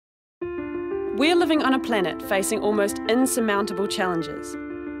We're living on a planet facing almost insurmountable challenges.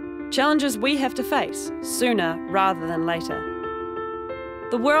 Challenges we have to face sooner rather than later.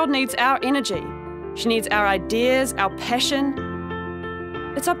 The world needs our energy. She needs our ideas, our passion.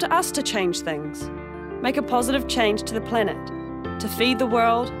 It's up to us to change things, make a positive change to the planet, to feed the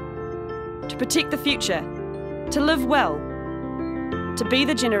world, to protect the future, to live well, to be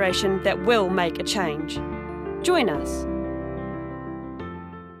the generation that will make a change. Join us.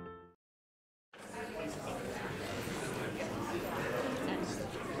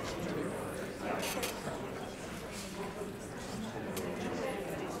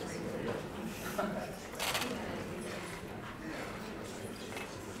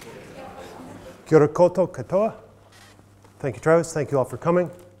 Kia ora koutou katoa. Thank you, Travis. Thank you all for coming.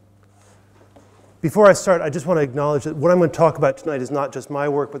 Before I start, I just want to acknowledge that what I'm going to talk about tonight is not just my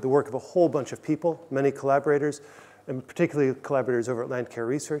work, but the work of a whole bunch of people, many collaborators, and particularly collaborators over at Landcare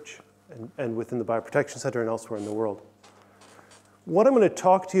Research and within the Bioprotection Center and elsewhere in the world. What I'm going to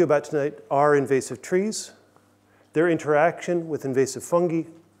talk to you about tonight are invasive trees, their interaction with invasive fungi.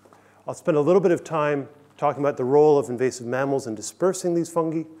 I'll spend a little bit of time talking about the role of invasive mammals in dispersing these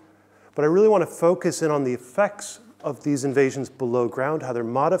fungi. But I really want to focus in on the effects of these invasions below ground, how they're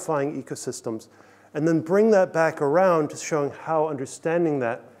modifying ecosystems, and then bring that back around to showing how understanding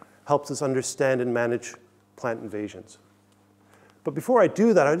that helps us understand and manage plant invasions. But before I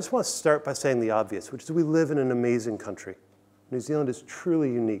do that, I just want to start by saying the obvious, which is we live in an amazing country. New Zealand is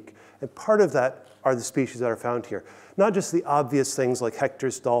truly unique, and part of that are the species that are found here. Not just the obvious things like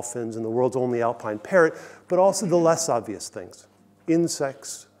Hector's dolphins and the world's only alpine parrot, but also the less obvious things,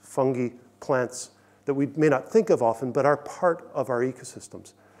 insects, fungi, plants that we may not think of often, but are part of our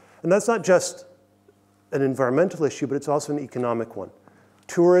ecosystems. And that's not just an environmental issue, but it's also an economic one.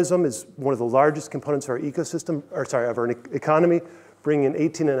 Tourism is one of the largest components of our ecosystem, of our economy, bringing in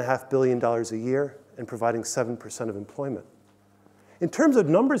 $18.5 billion a year and providing 7% of employment. In terms of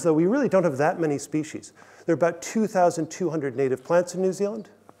numbers, though, we really don't have that many species. There are about 2,200 native plants in New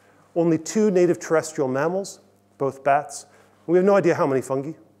Zealand, only 2 native terrestrial mammals, both bats. We have no idea how many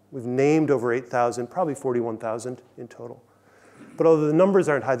fungi. We've named over 8,000, probably 41,000 in total. But although the numbers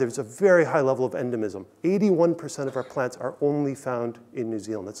aren't high, there's a very high level of endemism. 81% of our plants are only found in New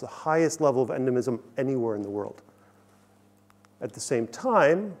Zealand. That's the highest level of endemism anywhere in the world. At the same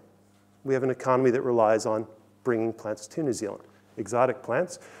time, we have an economy that relies on bringing plants to New Zealand. Exotic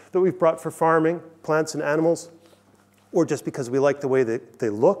plants that we've brought for farming, plants and animals, or just because we like the way that they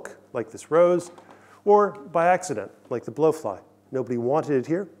look, like this rose, or by accident, like the blowfly. Nobody wanted it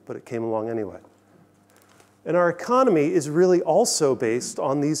here, but it came along anyway. And our economy is really also based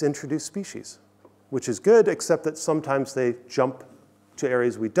on these introduced species, which is good, except that sometimes they jump to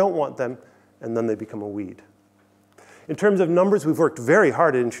areas we don't want them, and then they become a weed. In terms of numbers, we've worked very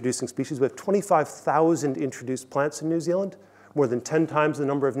hard at introducing species. We have 25,000 introduced plants in New Zealand, more than 10 times the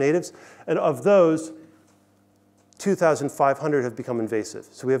number of natives. And of those, 2,500 have become invasive.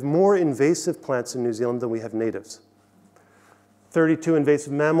 So we have more invasive plants in New Zealand than we have natives. 32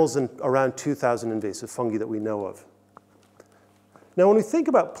 invasive mammals and around 2,000 invasive fungi that we know of. Now, when we think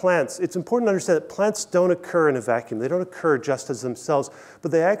about plants, it's important to understand that plants don't occur in a vacuum. They don't occur just as themselves,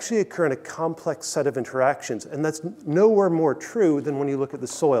 but they actually occur in a complex set of interactions. And that's nowhere more true than when you look at the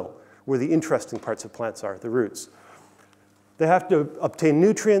soil, where the interesting parts of plants are, the roots. They have to obtain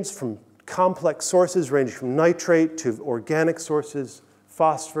nutrients from complex sources ranging from nitrate to organic sources,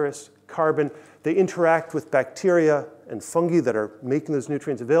 phosphorus, carbon. They interact with bacteria and fungi that are making those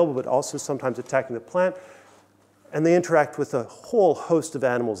nutrients available, but also sometimes attacking the plant. And they interact with a whole host of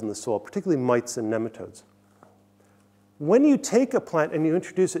animals in the soil, particularly mites and nematodes. When you take a plant and you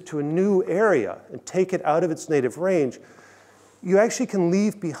introduce it to a new area and take it out of its native range, you actually can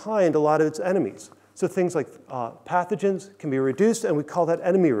leave behind a lot of its enemies. So things like pathogens can be reduced, and we call that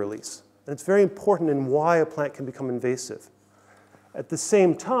enemy release. And it's very important in why a plant can become invasive. At the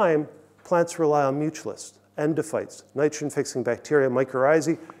same time, plants rely on mutualists, endophytes, nitrogen-fixing bacteria,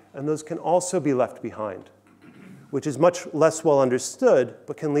 mycorrhizae, and those can also be left behind, which is much less well understood,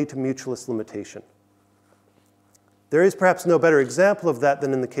 but can lead to mutualist limitation. There is perhaps no better example of that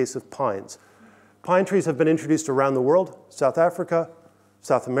than in the case of pines. Pine trees have been introduced around the world, South Africa,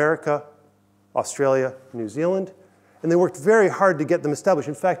 South America, Australia, New Zealand, and they worked very hard to get them established.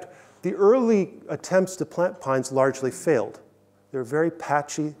 In fact, the early attempts to plant pines largely failed. They were very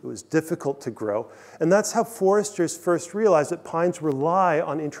patchy, it was difficult to grow, and that's how foresters first realized that pines rely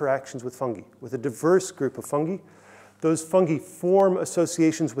on interactions with fungi, with a diverse group of fungi. Those fungi form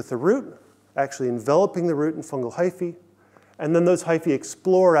associations with the root, actually enveloping the root in fungal hyphae, and then those hyphae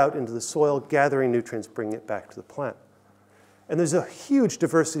explore out into the soil, gathering nutrients, bringing it back to the plant. And there's a huge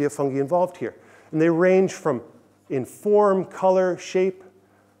diversity of fungi involved here. And they range from in form, color, shape.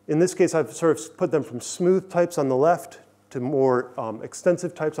 In this case, I've sort of put them from smooth types on the left to more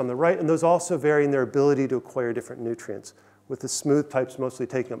extensive types on the right, and those also vary in their ability to acquire different nutrients, with the smooth types mostly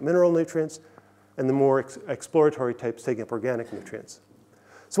taking up mineral nutrients, and the more exploratory types taking up organic nutrients.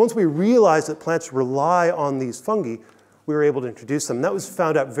 So once we realized that plants rely on these fungi, we were able to introduce them. That was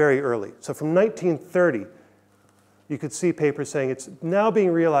found out very early. So from 1930, you could see papers saying it's now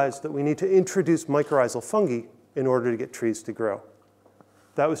being realized that we need to introduce mycorrhizal fungi in order to get trees to grow.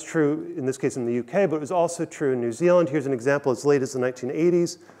 That was true, in this case, in the UK, but it was also true in New Zealand. Here's an example as late as the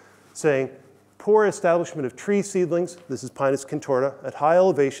 1980s, saying poor establishment of tree seedlings, this is Pinus contorta, at high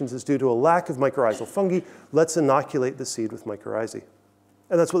elevations is due to a lack of mycorrhizal fungi. Let's inoculate the seed with mycorrhizae.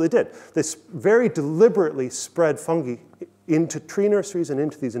 And that's what they did. They very deliberately spread fungi into tree nurseries and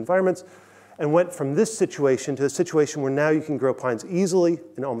into these environments, and went from this situation to a situation where now you can grow pines easily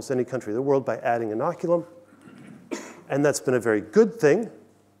in almost any country of the world by adding inoculum. And that's been a very good thing,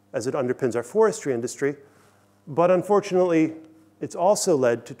 as it underpins our forestry industry. But unfortunately, it's also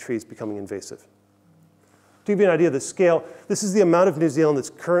led to trees becoming invasive. To give you an idea of the scale, this is the amount of New Zealand that's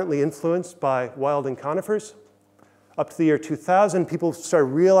currently influenced by wilding conifers. Up to the year 2000, people started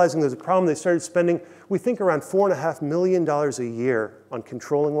realizing there's a problem. They started spending, we think, around $4.5 million a year on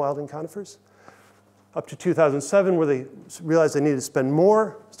controlling wilding conifers. Up to 2007, where they realized they needed to spend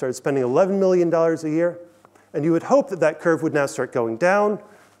more, started spending $11 million a year. And you would hope that that curve would now start going down.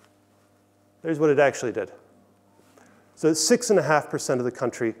 There's what it actually did. So 6.5% of the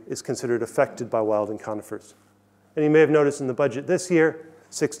country is considered affected by wilding conifers. And you may have noticed in the budget this year,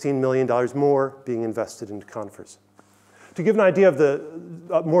 $16 million more being invested into conifers. To give an idea of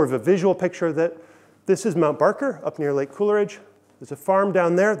the more of a visual picture of that, this is Mount Barker up near Lake Coleridge. There's a farm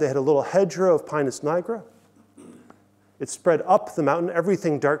down there. They had a little hedgerow of Pinus nigra. It spread up the mountain.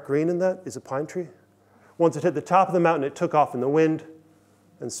 Everything dark green in that is a pine tree. Once it hit the top of the mountain, it took off in the wind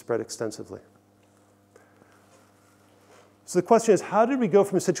and spread extensively. So the question is, how did we go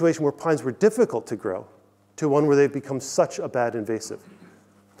from a situation where pines were difficult to grow to one where they've become such a bad invasive?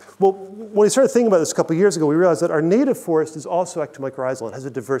 Well, when we started thinking about this a couple of years ago, we realized that our native forest is also ectomycorrhizal and has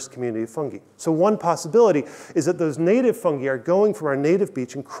a diverse community of fungi. So one possibility is that those native fungi are going from our native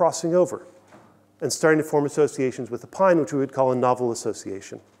beech and crossing over and starting to form associations with the pine, which we would call a novel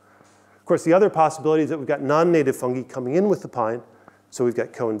association. Of course, the other possibility is that we've got non-native fungi coming in with the pine, so we've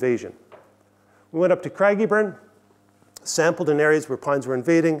got co-invasion. We went up to Craigieburn, sampled in areas where pines were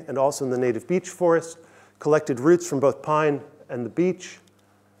invading and also in the native beech forest, collected roots from both pine and the beech,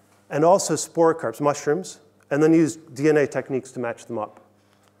 and also sporocarps, mushrooms, and then used DNA techniques to match them up.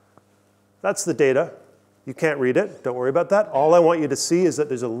 That's the data. You can't read it. Don't worry about that. All I want you to see is that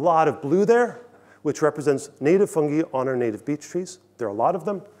there's a lot of blue there, which represents native fungi on our native beech trees. There are a lot of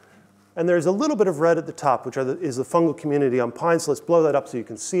them. And there's a little bit of red at the top, which is the fungal community on pines. So let's blow that up so you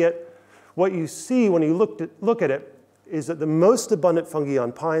can see it. What you see when you look at it is that the most abundant fungi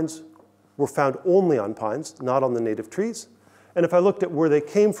on pines were found only on pines, not on the native trees. And if I looked at where they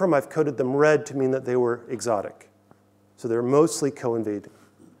came from, I've coded them red to mean that they were exotic. So they're mostly co-invading.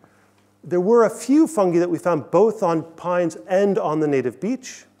 There were a few fungi that we found both on pines and on the native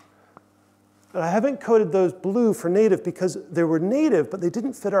beech. And I haven't coded those blue for native because they were native, but they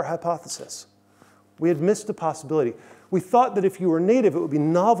didn't fit our hypothesis. We had missed a possibility. We thought that if you were native, it would be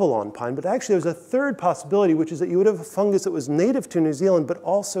novel on pine, but actually there's a third possibility, which is that you would have a fungus that was native to New Zealand, but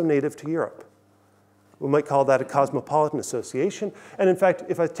also native to Europe. We might call that a cosmopolitan association. And in fact,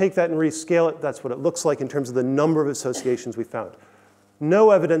 if I take that and rescale it, that's what it looks like in terms of the number of associations we found.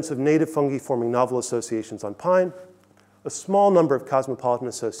 No evidence of native fungi forming novel associations on pine, a small number of cosmopolitan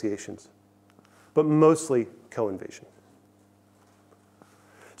associations, but mostly co-invasion.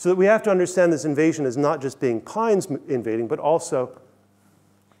 So that we have to understand this invasion as not just being pines invading, but also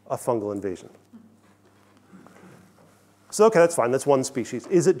a fungal invasion. So okay, that's fine, that's one species.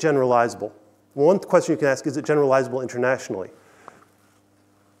 Is it generalizable? One question you can ask, is it generalizable internationally?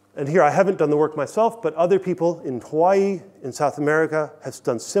 And here I haven't done the work myself, but other people in Hawaii, in South America, have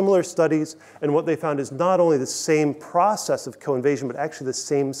done similar studies, and what they found is not only the same process of co-invasion, but actually the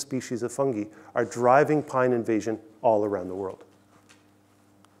same species of fungi are driving pine invasion all around the world.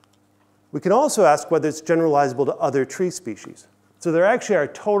 We can also ask whether it's generalizable to other tree species. So there actually are a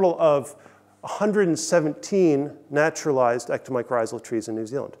total of 117 naturalized ectomycorrhizal trees in New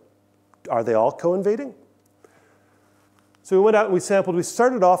Zealand. Are they all co-invading? So we went out and we sampled. We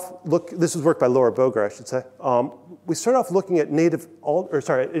started off, this was work by Laura Boger, I should say. We started off looking at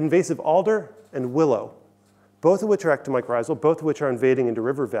invasive alder and willow, both of which are ectomycorrhizal, both of which are invading into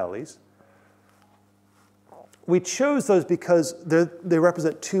river valleys. We chose those because they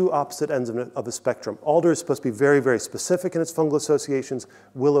represent two opposite ends of a spectrum. Alder is supposed to be very, very specific in its fungal associations.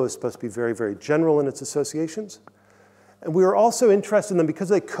 Willow is supposed to be very, very general in its associations. And we were also interested in them because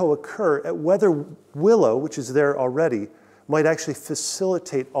they co-occur at whether willow, which is there already, might actually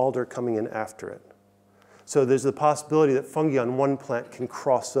facilitate alder coming in after it. So there's the possibility that fungi on one plant can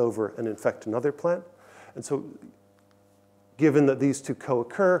cross over and infect another plant. And so given that these two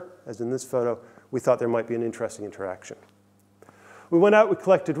co-occur, as in this photo, we thought there might be an interesting interaction. We went out, we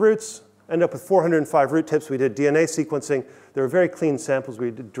collected roots, ended up with 405 root tips. We did DNA sequencing. They were very clean samples.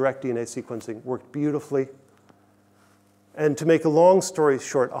 We did direct DNA sequencing, worked beautifully. And to make a long story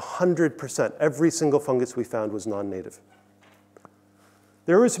short, 100%, every single fungus we found was non-native.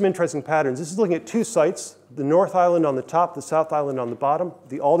 There were some interesting patterns. This is looking at two sites, the North Island on the top, the South Island on the bottom,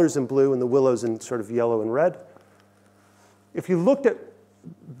 the alders in blue and the willows in sort of yellow and red. If you looked at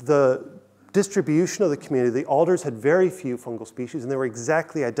the distribution of the community, the alders had very few fungal species, and they were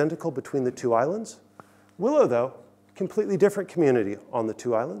exactly identical between the two islands. Willow, though, completely different community on the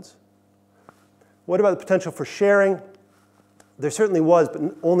two islands. What about the potential for sharing? There certainly was,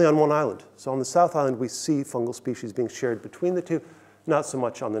 but only on one island. So on the South Island, we see fungal species being shared between the two, not so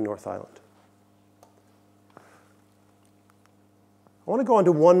much on the North Island. I want to go on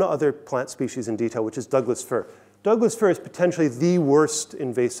to one other plant species in detail, which is Douglas fir. Douglas fir is potentially the worst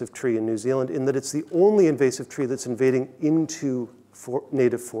invasive tree in New Zealand in that it's the only invasive tree that's invading into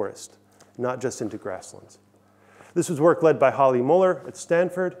native forest, not just into grasslands. This was work led by Holly Muller at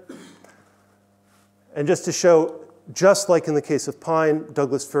Stanford. And just to show, just like in the case of pine,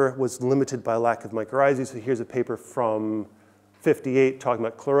 Douglas fir was limited by lack of mycorrhizae. So here's a paper from '58 talking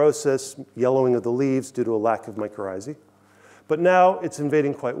about chlorosis, yellowing of the leaves due to a lack of mycorrhizae. But now it's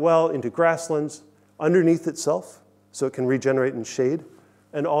invading quite well into grasslands, underneath itself, so it can regenerate in shade,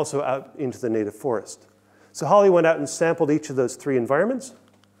 and also out into the native forest. So Holly went out and sampled each of those three environments.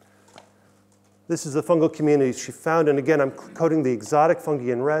 This is the fungal community she found, and again, I'm coding the exotic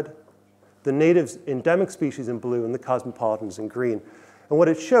fungi in red, the native endemic species in blue, and the cosmopolitans in green. And what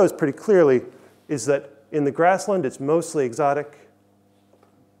it shows pretty clearly is that in the grassland, it's mostly exotic.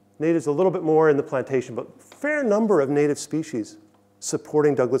 Natives a little bit more in the plantation, but a fair number of native species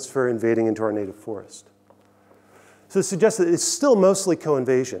supporting Douglas fir invading into our native forest. So it suggests that it's still mostly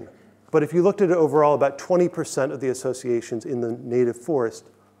co-invasion. But if you looked at it overall, about 20% of the associations in the native forest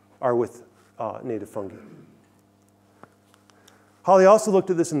are with native fungi. Holly also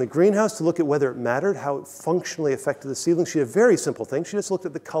looked at this in the greenhouse to look at whether it mattered, how it functionally affected the seedlings. She did a very simple thing. She just looked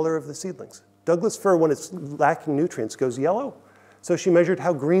at the color of the seedlings. Douglas fir, when it's lacking nutrients, goes yellow. So she measured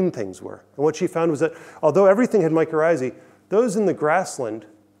how green things were. And what she found was that although everything had mycorrhizae, those in the grassland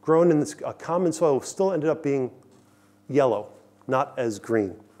grown in this common soil still ended up being yellow, not as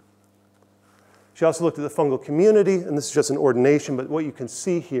green. She also looked at the fungal community, and this is just an ordination, but what you can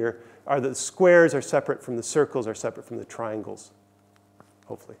see here are that the squares are separate from the circles, are separate from the triangles.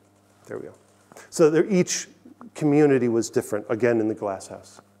 Hopefully. There we go. So each community was different, again, in the glass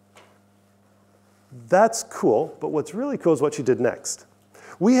house. That's cool, but what's really cool is what she did next.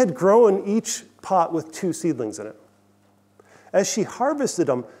 We had grown each pot with 2 seedlings in it. As she harvested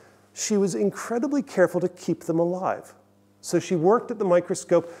them, she was incredibly careful to keep them alive. So she worked at the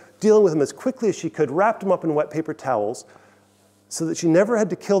microscope, dealing with them as quickly as she could, wrapped them up in wet paper towels so that she never had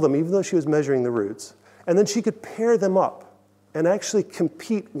to kill them, even though she was measuring the roots. And then she could pair them up and actually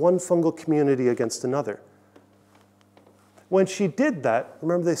compete one fungal community against another. When she did that,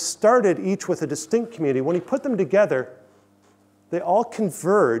 remember they started each with a distinct community. When you put them together, they all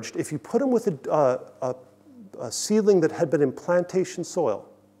converged. If you put them with a seedling that had been in plantation soil,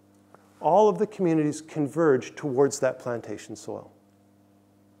 all of the communities converged towards that plantation soil.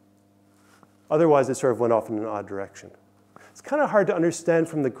 Otherwise, it sort of went off in an odd direction. It's kind of hard to understand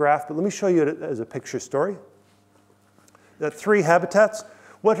from the graph, but let me show you it as a picture story. That 3 habitats.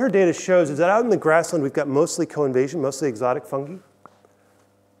 What her data shows is that out in the grassland, we've got mostly co-invasion, mostly exotic fungi,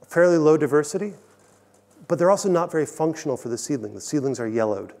 fairly low diversity, but they're also not very functional for the seedling. The seedlings are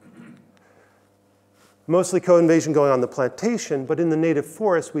yellowed. Mostly co-invasion going on in the plantation, but in the native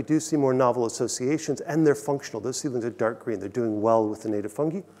forest, we do see more novel associations, and they're functional. Those seedlings are dark green. They're doing well with the native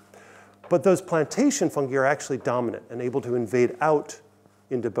fungi. But those plantation fungi are actually dominant and able to invade out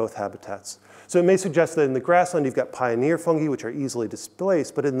into both habitats. So it may suggest that in the grassland, you've got pioneer fungi, which are easily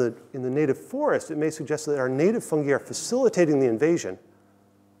displaced, but in the native forest, it may suggest that our native fungi are facilitating the invasion,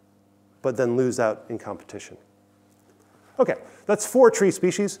 but then lose out in competition. Okay, that's 4 tree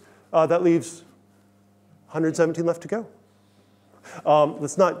species. That leaves 117 left to go.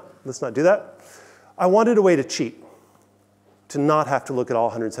 Let's not do that. I wanted a way to cheat, to not have to look at all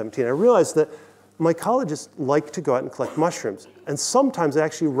 117. I realized that mycologists like to go out and collect mushrooms. And sometimes they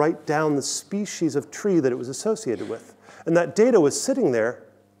actually write down the species of tree that it was associated with. And that data was sitting there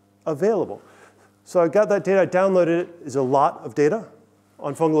available. So I got that data, I downloaded it. There's a lot of data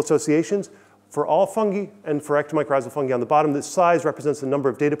on fungal associations for all fungi and for ectomycorrhizal fungi on the bottom. This size represents the number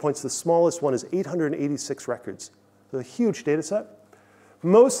of data points. The smallest one is 886 records. So a huge data set.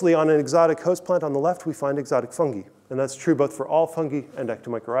 Mostly on an exotic host plant on the left, we find exotic fungi. And that's true both for all fungi and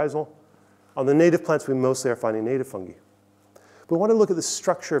ectomycorrhizal. On the native plants, we mostly are finding native fungi. But we want to look at the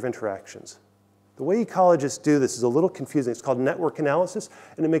structure of interactions. The way ecologists do this is a little confusing. It's called network analysis,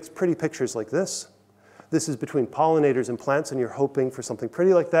 and it makes pretty pictures like this. This is between pollinators and plants, and you're hoping for something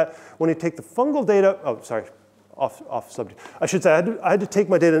pretty like that. When you take the fungal data, oh, sorry, off subject. I should say I had to take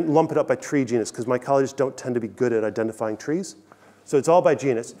my data and lump it up by tree genus, because mycologists don't tend to be good at identifying trees. So it's all by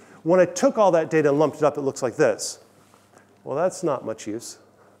genus. When I took all that data and lumped it up, it looks like this. Well, that's not much use.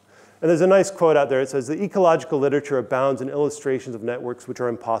 And there's a nice quote out there. It says, the ecological literature abounds in illustrations of networks which are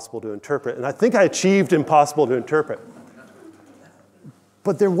impossible to interpret. And I think I achieved impossible to interpret.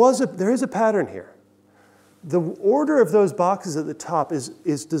 But there is a pattern here. The order of those boxes at the top is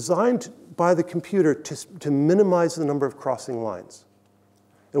designed by the computer to minimize the number of crossing lines.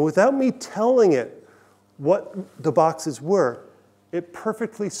 And without me telling it what the boxes were, it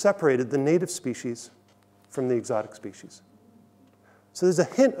perfectly separated the native species from the exotic species. So there's a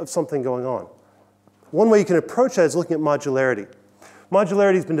hint of something going on. One way you can approach that is looking at modularity.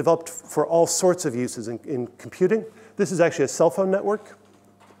 Modularity has been developed for all sorts of uses in computing. This is actually a cell phone network.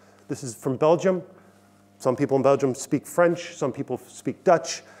 This is from Belgium. Some people in Belgium speak French. Some people speak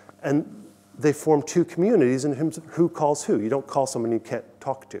Dutch. And they form two communities in terms of who calls who. You don't call someone you can't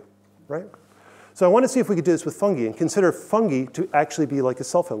talk to, right? So I want to see if we could do this with fungi and consider fungi to actually be like a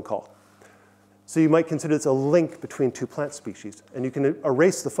cell phone call. So you might consider it's a link between two plant species. And you can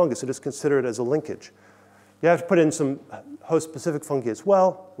erase the fungus, so just consider it as a linkage. You have to put in some host-specific fungi as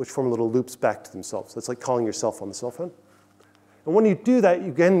well, which form little loops back to themselves. That's like calling yourself on the cell phone. And when you do that, you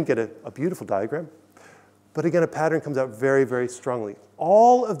again get a beautiful diagram. But again, a pattern comes out very, very strongly.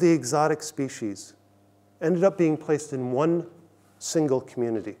 All of the exotic species ended up being placed in one single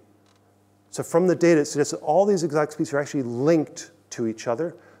community. So from the data, it suggests that all these exotic species are actually linked to each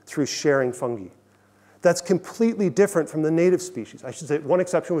other through sharing fungi. That's completely different from the native species. I should say one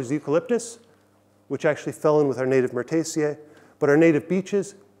exception was eucalyptus, which actually fell in with our native Myrtaceae. But our native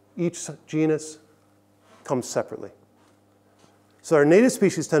beeches, each genus comes separately. So our native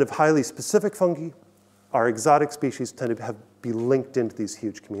species tend to have highly specific fungi. Our exotic species tend to be linked into these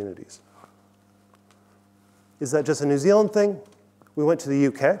huge communities. Is that just a New Zealand thing? We went to the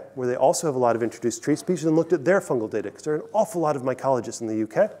UK, where they also have a lot of introduced tree species, and looked at their fungal data, because there are an awful lot of mycologists in the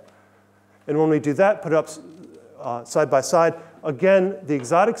UK. And when we do that, put it up side by side, again, the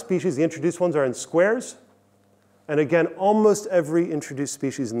exotic species, the introduced ones, are in squares. And again, almost every introduced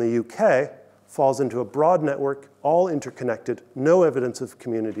species in the UK falls into a broad network, all interconnected, no evidence of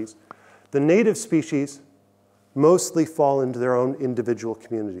communities. The native species mostly fall into their own individual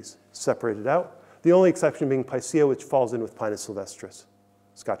communities, separated out. The only exception being Picea, which falls in with Pinus sylvestris,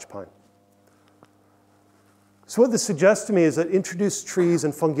 Scotch pine. So what this suggests to me is that introduced trees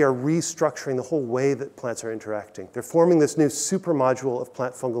and fungi are restructuring the whole way that plants are interacting. They're forming this new supermodule of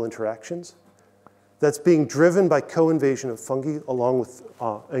plant-fungal interactions that's being driven by co-invasion of fungi along with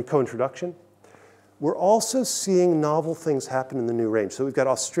and co-introduction. We're also seeing novel things happen in the new range. So we've got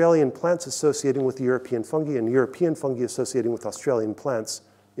Australian plants associating with European fungi and European fungi associating with Australian plants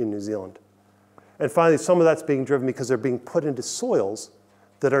in New Zealand. And finally, some of that's being driven because they're being put into soils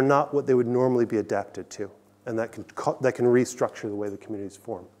that are not what they would normally be adapted to. And that can restructure the way the communities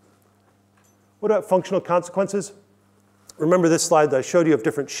form. What about functional consequences? Remember this slide that I showed you of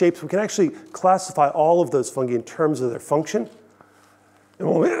different shapes. We can actually classify all of those fungi in terms of their function. And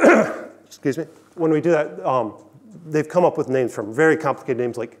when we, excuse me, when we do that, they've come up with names from very complicated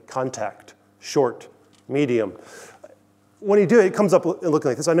names like contact, short, medium. When you do it, it comes up looking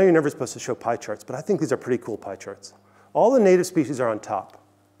like this. I know you're never supposed to show pie charts, but I think these are pretty cool pie charts. All the native species are on top.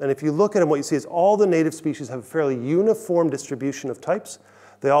 And if you look at them, what you see is all the native species have a fairly uniform distribution of types.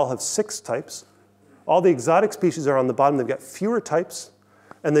 They all have 6 types. All the exotic species are on the bottom. They've got fewer types,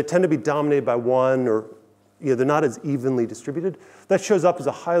 and they tend to be dominated by one, or they're not as evenly distributed. That shows up as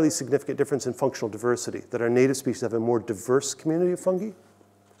a highly significant difference in functional diversity, that our native species have a more diverse community of fungi.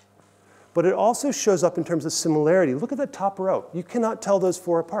 But it also shows up in terms of similarity. Look at that top row. You cannot tell those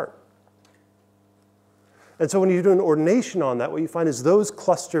 4 apart. And so when you do an ordination on that, what you find is those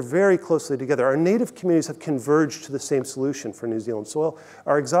cluster very closely together. Our native communities have converged to the same solution for New Zealand soil.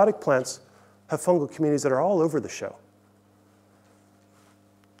 Our exotic plants have fungal communities that are all over the show.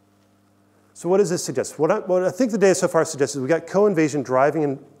 So what does this suggest? What I think the data so far suggests is we got co-invasion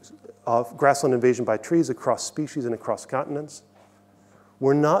driving grassland invasion by trees across species and across continents.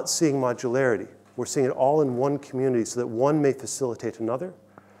 We're not seeing modularity. We're seeing it all in one community so that one may facilitate another.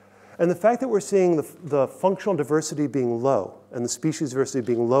 And the fact that we're seeing the functional diversity being low and the species diversity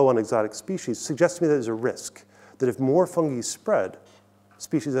being low on exotic species suggests to me that there's a risk that if more fungi spread,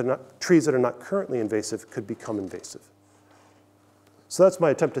 trees that are not currently invasive could become invasive. So that's my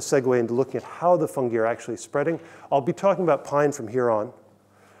attempt to segue into looking at how the fungi are actually spreading. I'll be talking about pine from here on,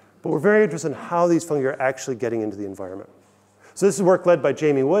 but we're very interested in how these fungi are actually getting into the environment. So this is work led by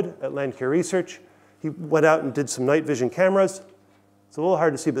Jamie Wood at Landcare Research. He went out and did some night vision cameras. It's a little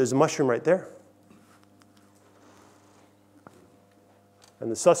hard to see, but there's a mushroom right there.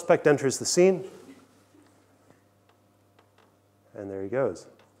 And the suspect enters the scene. And there he goes.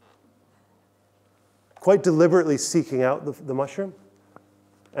 Quite deliberately seeking out the mushroom.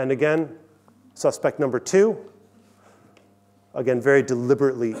 And again, suspect number 2, again, very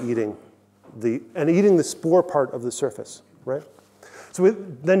deliberately eating the spore part of the surface, right? So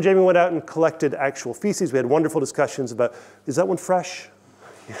then Jamie went out and collected actual feces. We had wonderful discussions about, is that one fresh?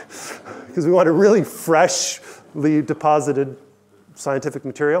 Because we wanted really freshly deposited scientific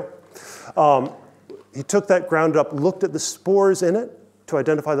material. He took that, ground it up, looked at the spores in it to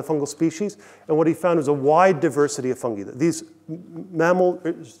identify the fungal species, and what he found was a wide diversity of fungi. These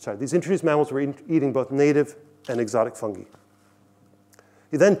introduced mammals were eating both native and exotic fungi.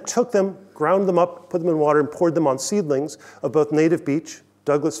 He then took them, ground them up, put them in water, and poured them on seedlings of both native beech,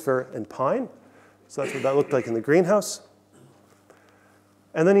 Douglas fir, and pine. So that's what that looked like in the greenhouse.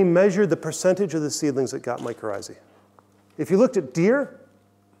 And then he measured the percentage of the seedlings that got mycorrhizae. If you looked at deer,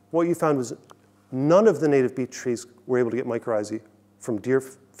 what you found was none of the native beech trees were able to get mycorrhizae from deer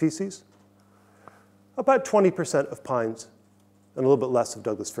feces. About 20% of pines, and a little bit less of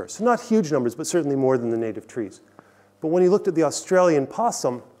Douglas fir. So not huge numbers, but certainly more than the native trees. But when you looked at the Australian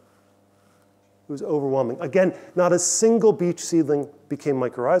possum, it was overwhelming. Again, not a single beech seedling became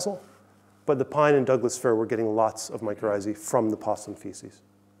mycorrhizal, but the pine and Douglas fir were getting lots of mycorrhizae from the possum feces.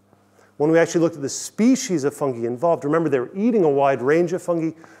 When we actually looked at the species of fungi involved, remember they were eating a wide range of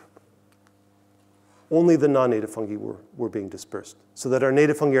fungi, only the non-native fungi were being dispersed, so that our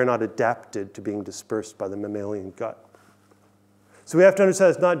native fungi are not adapted to being dispersed by the mammalian gut. So we have to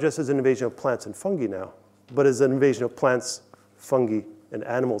understand it's not just as an invasion of plants and fungi now, but as an invasion of plants, fungi, and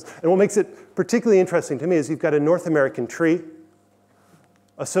animals. And what makes it particularly interesting to me is you've got a North American tree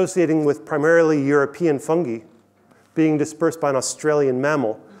associating with primarily European fungi being dispersed by an Australian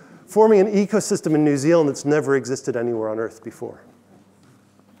mammal, forming an ecosystem in New Zealand that's never existed anywhere on Earth before.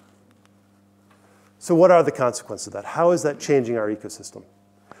 So what are the consequences of that? How is that changing our ecosystem?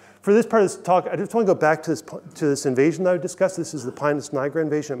 For this part of this talk, I just want to go back to this invasion that I discussed. This is the Pinus nigra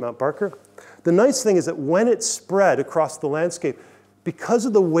invasion at Mount Barker. The nice thing is that when it spread across the landscape, because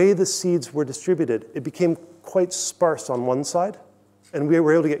of the way the seeds were distributed, it became quite sparse on one side, and we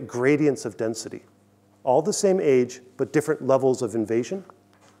were able to get gradients of density. All the same age, but different levels of invasion.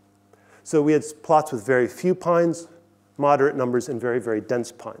 So we had plots with very few pines, moderate numbers, and very, very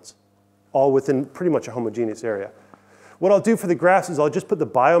dense pines, all within pretty much a homogeneous area. What I'll do for the graphs is I'll just put the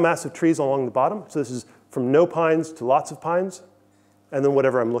biomass of trees along the bottom. So this is from no pines to lots of pines, and then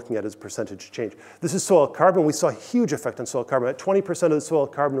whatever I'm looking at is percentage change. This is soil carbon. We saw a huge effect on soil carbon. At 20% of the soil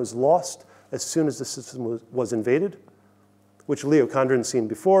carbon was lost as soon as the system was invaded, which Leo Condren's seen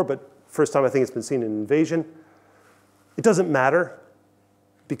before, but first time I think it's been seen in invasion. It doesn't matter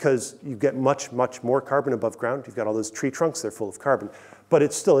because you get much, much more carbon above ground. You've got all those tree trunks, they're full of carbon. But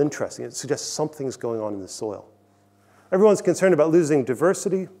it's still interesting. It suggests something's going on in the soil. Everyone's concerned about losing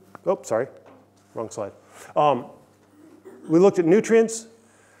diversity. Oh, sorry, wrong slide. We looked at nutrients.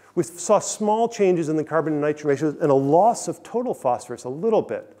 We saw small changes in the carbon and nitrogen ratios and a loss of total phosphorus a little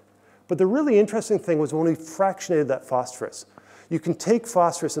bit. But the really interesting thing was when we fractionated that phosphorus. You can take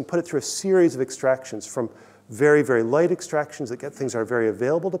phosphorus and put it through a series of extractions from very, very light extractions that get things that are very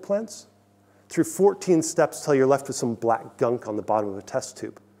available to plants through 14 steps till you're left with some black gunk on the bottom of a test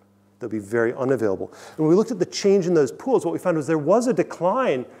tube. They'll be very unavailable. And when we looked at the change in those pools, what we found was there was a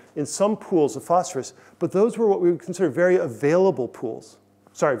decline in some pools of phosphorus, but those were what we would consider very available pools.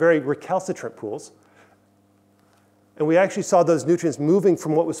 Sorry, very recalcitrant pools. And we actually saw those nutrients moving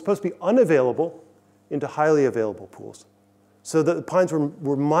from what was supposed to be unavailable into highly available pools. So that the pines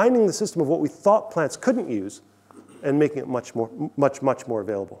were mining the system of what we thought plants couldn't use and making it much more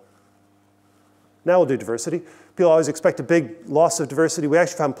available. Now we'll do diversity. People always expect a big loss of diversity. We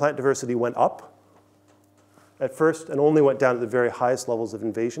actually found plant diversity went up at first and only went down at the very highest levels of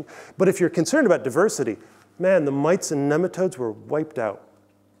invasion. But if you're concerned about diversity, man, the mites and nematodes were wiped out.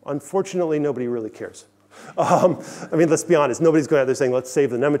 Unfortunately, nobody really cares. I mean, let's be honest, nobody's going out there saying, let's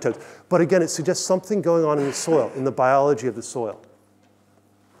save the nematodes. But again, it suggests something going on in the soil, in the biology of the soil.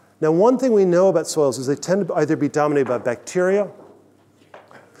 Now, one thing we know about soils is they tend to either be dominated by bacteria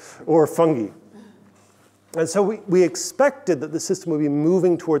or fungi. And so we expected that the system would be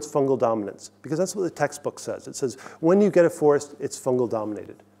moving towards fungal dominance, because that's what the textbook says. It says, when you get a forest, it's fungal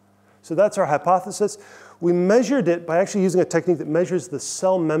dominated. So that's our hypothesis. We measured it by actually using a technique that measures the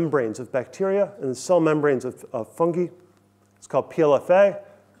cell membranes of bacteria and the cell membranes of fungi. It's called PLFA,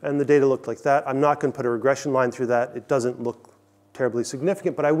 and the data looked like that. I'm not going to put a regression line through that. It doesn't look terribly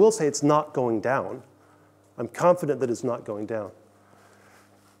significant, but I will say it's not going down. I'm confident that it's not going down.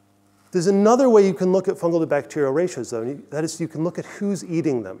 There's another way you can look at fungal to bacterial ratios, though, and that is you can look at who's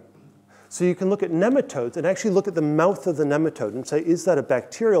eating them. So you can look at nematodes and actually look at the mouth of the nematode and say, is that a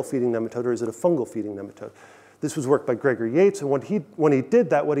bacterial feeding nematode or is it a fungal feeding nematode? This was work by Gregory Yates, and when he did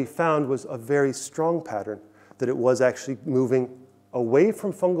that, what he found was a very strong pattern, that it was actually moving away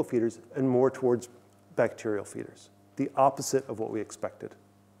from fungal feeders and more towards bacterial feeders, the opposite of what we expected.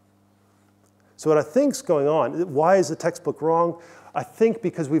 So what I think's going on, why is the textbook wrong? I think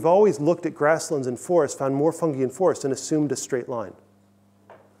because we've always looked at grasslands and forests, found more fungi in forests, and assumed a straight line.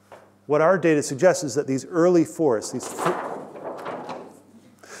 What our data suggests is that these early forests,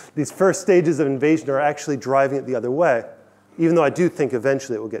 these first stages of invasion are actually driving it the other way, even though I do think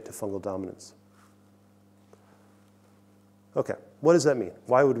eventually it will get to fungal dominance. Okay, what does that mean?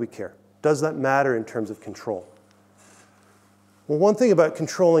 Why would we care? Does that matter in terms of control? Well, one thing about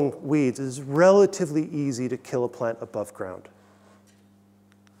controlling weeds is it's relatively easy to kill a plant above ground.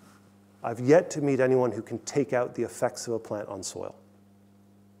 I've yet to meet anyone who can take out the effects of a plant on soil.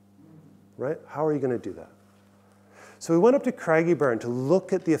 Right? How are you going to do that? So we went up to Craigieburn to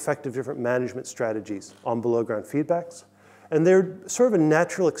look at the effect of different management strategies on below-ground feedbacks. And there, sort of a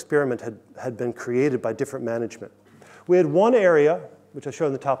natural experiment had been created by different management. We had one area, which I show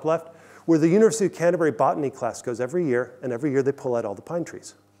in the top left, where the University of Canterbury botany class goes every year, and every year they pull out all the pine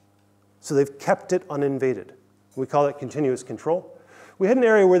trees. So they've kept it uninvaded. We call it continuous control. We had an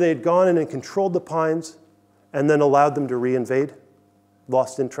area where they had gone in and controlled the pines and then allowed them to reinvade,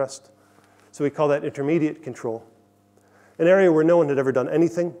 lost interest. So we call that intermediate control. An area where no one had ever done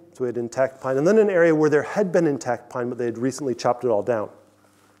anything, so we had intact pine. And then an area where there had been intact pine, but they had recently chopped it all down.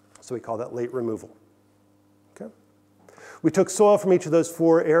 So we call that late removal. Okay? We took soil from each of those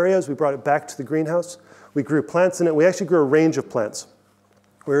 4 areas. We brought it back to the greenhouse. We grew plants in it. We actually grew a range of plants.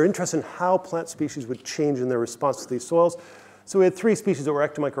 We were interested in how plant species would change in their response to these soils. So we had 3 species that were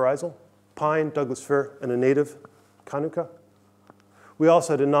ectomycorrhizal: pine, Douglas fir, and a native, Kanuka. We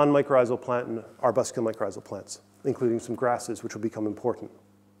also had a non-mycorrhizal plant and arbuscular mycorrhizal plants, including some grasses, which will become important.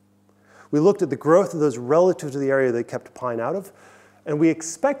 We looked at the growth of those relative to the area they kept pine out of, and we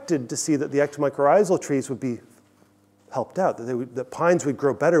expected to see that the ectomycorrhizal trees would be helped out, that pines would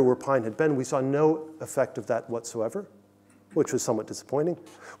grow better where pine had been. We saw no effect of that whatsoever, which was somewhat disappointing.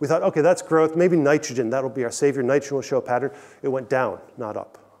 We thought, okay, that's growth, maybe nitrogen, that'll be our savior. Nitrogen will show a pattern. It went down, not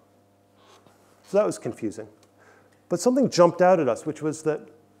up. So that was confusing. But something jumped out at us, which was that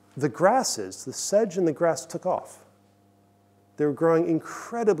the grasses, the sedge and the grass, took off. They were growing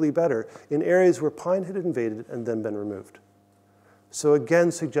incredibly better in areas where pine had invaded and then been removed. So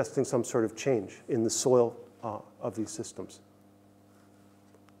again, suggesting some sort of change in the soil of these systems.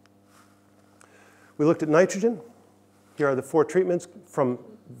 We looked at nitrogen. Here are the 4 treatments, from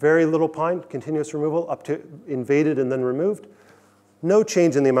very little pine, continuous removal, up to invaded and then removed. No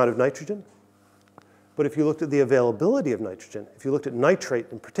change in the amount of nitrogen. But if you looked at the availability of nitrogen, if you looked at nitrate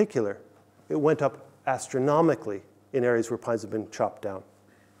in particular, it went up astronomically in areas where pines have been chopped down.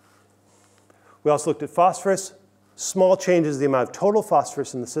 We also looked at phosphorus. Small changes in the amount of total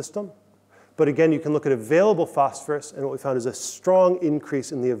phosphorus in the system. But again, you can look at available phosphorus, and what we found is a strong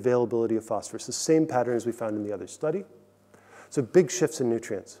increase in the availability of phosphorus, the same pattern as we found in the other study. So big shifts in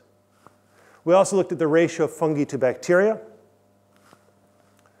nutrients. We also looked at the ratio of fungi to bacteria,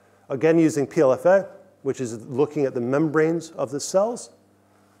 again using PLFA, which is looking at the membranes of the cells.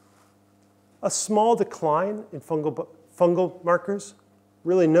 A small decline in fungal markers,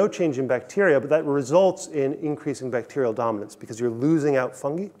 really no change in bacteria, but that results in increasing bacterial dominance because you're losing out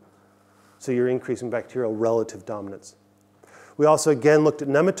fungi, so you're increasing bacterial relative dominance. We also again looked at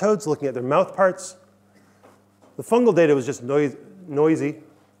nematodes, looking at their mouth parts. The fungal data was just noisy. It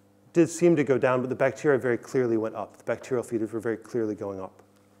did seem to go down, but the bacteria very clearly went up. The bacterial feeders were very clearly going up.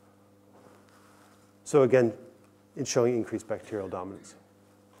 So again, it's showing increased bacterial dominance.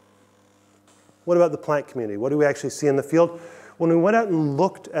 What about the plant community? What do we actually see in the field? When we went out and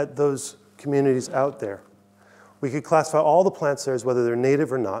looked at those communities out there, We could classify all the plants there as whether they're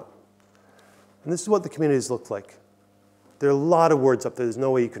native or not. And this is what the communities look like. There are a lot of words up there. There's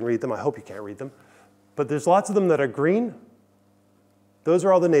no way you can read them. I hope you can't read them. But there's lots of them that are green. Those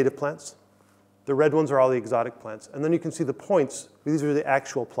are all the native plants. The red ones are all the exotic plants. And then you can see the points. These are the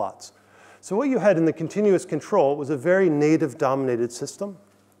actual plots. So what you had in the continuous control was a very native-dominated system.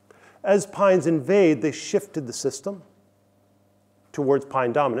 As pines invade, they shifted the system towards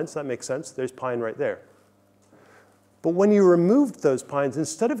pine dominance. That makes sense. There's pine right there. But when you removed those pines,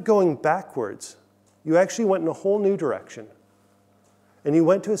 instead of going backwards, you actually went in a whole new direction. And you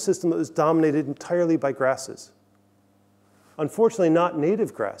went to a system that was dominated entirely by grasses. Unfortunately, not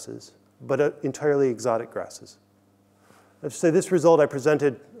native grasses, but entirely exotic grasses. I have to say, this result I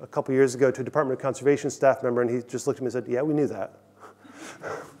presented a couple years ago to a Department of Conservation staff member, and he just looked at me and said, yeah, we knew that.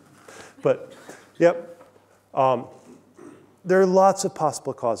 But, yep. There are lots of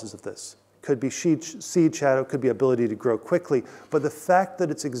possible causes of this. Could be seed shadow, could be ability to grow quickly. But the fact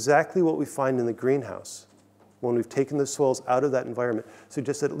that it's exactly what we find in the greenhouse when we've taken the soils out of that environment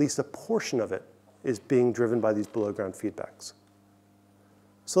suggests that at least a portion of it is being driven by these below-ground feedbacks.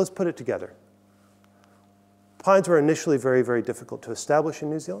 So let's put it together. Pines were initially very, very difficult to establish in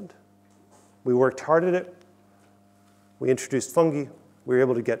New Zealand. We worked hard at it. We introduced fungi. We were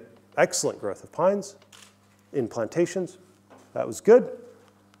able to get excellent growth of pines in plantations. That was good.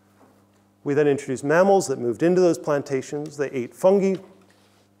 We then introduced mammals that moved into those plantations. They ate fungi.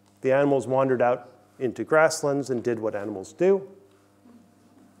 The animals wandered out into grasslands and did what animals do,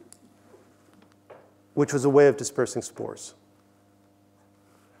 which was a way of dispersing spores.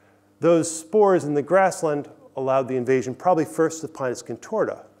 Those spores in the grassland allowed the invasion probably first of Pinus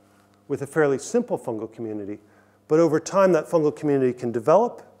contorta with a fairly simple fungal community. But over time, that fungal community can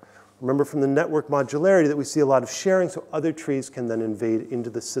develop. Remember from the network modularity that we see a lot of sharing, so other trees can then invade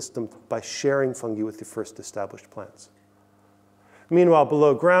into the system by sharing fungi with the first established plants. Meanwhile,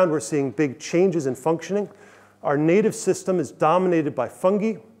 below ground, we're seeing big changes in functioning. Our native system is dominated by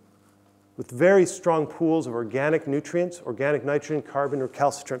fungi with very strong pools of organic nutrients, organic nitrogen, carbon,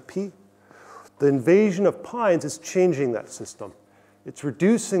 recalcitrant P. The invasion of pines is changing that system. It's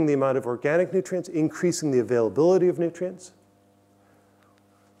reducing the amount of organic nutrients, increasing the availability of nutrients.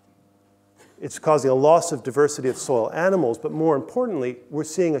 It's causing a loss of diversity of soil animals, but more importantly, we're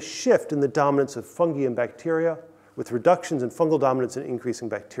seeing a shift in the dominance of fungi and bacteria with reductions in fungal dominance and increasing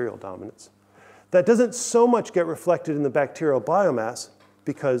bacterial dominance. That doesn't so much get reflected in the bacterial biomass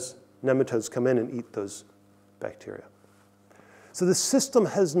because nematodes come in and eat those bacteria. So the system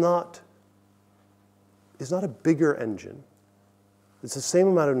is not a bigger engine. It's the same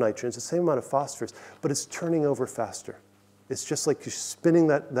amount of nitrogen, it's the same amount of phosphorus, but it's turning over faster. It's just like you're spinning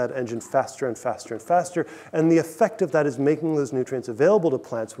that engine faster and faster and faster, and the effect of that is making those nutrients available to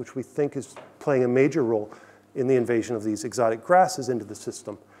plants, which we think is playing a major role in the invasion of these exotic grasses into the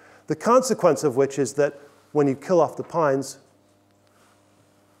system. The consequence of which is that when you kill off the pines,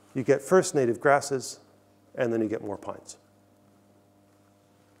 you get first native grasses, and then you get more pines.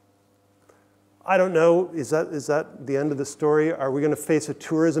 I don't know, is that the end of the story? Are we going to face a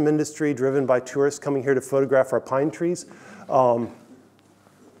tourism industry driven by tourists coming here to photograph our pine trees?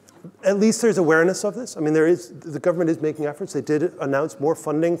 At least there's awareness of this. I mean, the government is making efforts. They did announce more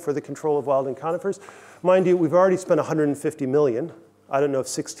funding for the control of wild and conifers. Mind you, we've already spent $150 million. I don't know if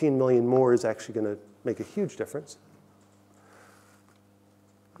 16 million more is actually going to make a huge difference.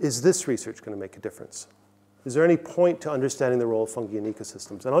 Is this research going to make a difference? Is there any point to understanding the role of fungi in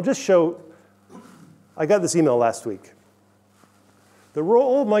ecosystems? And I'll just show, I got this email last week. The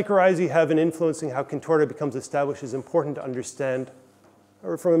role mycorrhizae have in influencing how contorta becomes established is important to understand,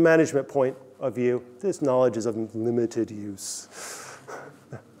 or from a management point of view, this knowledge is of limited use.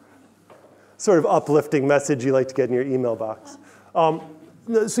 Sort of uplifting message you like to get in your email box. No,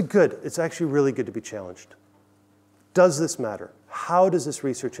 it's good. It's actually really good to be challenged. Does this matter? How does this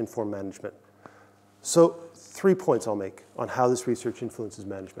research inform management? So 3 points I'll make on how this research influences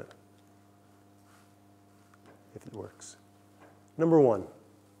management, if it works. Number one,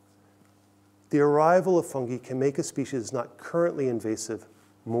 the arrival of fungi can make a species that's not currently invasive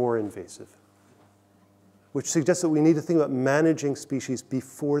more invasive, which suggests that we need to think about managing species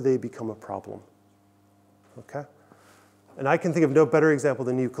before they become a problem. Okay? And I can think of no better example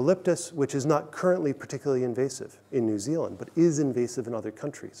than eucalyptus, which is not currently particularly invasive in New Zealand, but is invasive in other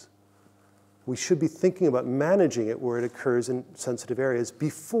countries. We should be thinking about managing it where it occurs in sensitive areas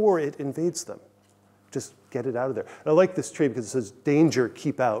before it invades them. Just get it out of there. And I like this tree because it says, danger,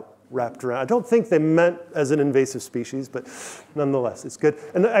 keep out, wrapped around. I don't think they meant as an invasive species, but nonetheless, it's good.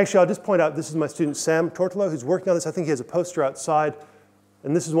 And actually, I'll just point out, this is my student, Sam Tortolo, who's working on this. I think he has a poster outside.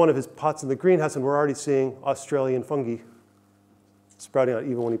 And this is one of his pots in the greenhouse, and we're already seeing Australian fungi sprouting out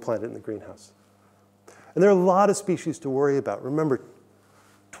even when he planted it in the greenhouse. And there are a lot of species to worry about. Remember,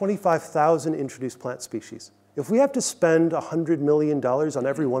 25,000 introduced plant species. If we have to spend $100 million on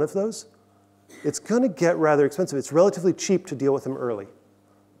every one of those, it's going to get rather expensive. It's relatively cheap to deal with them early.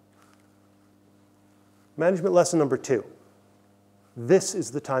 Management lesson number 2. This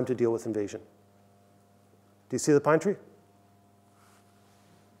is the time to deal with invasion. Do you see the pine tree?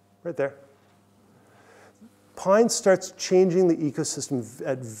 Right there. Pine starts changing the ecosystem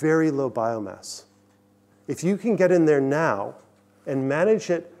at very low biomass. If you can get in there now and manage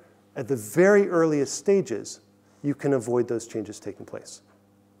it at the very earliest stages, you can avoid those changes taking place.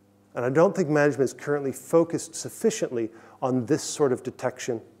 And I don't think management is currently focused sufficiently on this sort of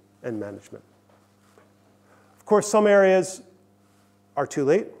detection and management. Of course, some areas are too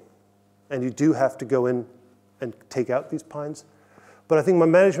late, and you do have to go in and take out these pines. But I think my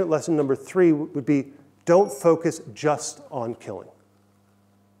management lesson number 3 would be, don't focus just on killing.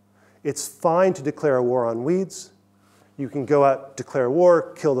 It's fine to declare a war on weeds. You can go out, declare a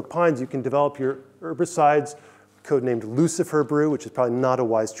war, kill the pines. You can develop your herbicides, codenamed Lucifer brew, which is probably not a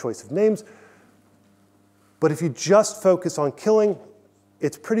wise choice of names. But if you just focus on killing,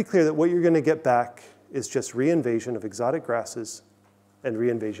 it's pretty clear that what you're going to get back is just reinvasion of exotic grasses and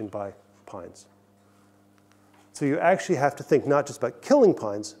reinvasion by pines. So you actually have to think not just about killing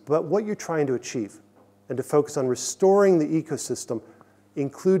pines, but about what you're trying to achieve, and to focus on restoring the ecosystem,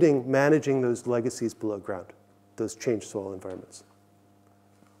 including managing those legacies below ground, those changed soil environments.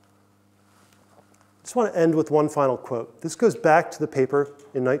 I just want to end with one final quote. This goes back to the paper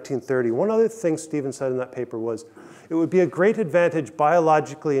in 1930. One other thing Stephen said in that paper was, it would be a great advantage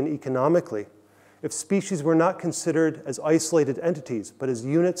biologically and economically if species were not considered as isolated entities, but as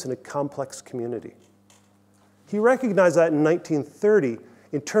units in a complex community. He recognized that in 1930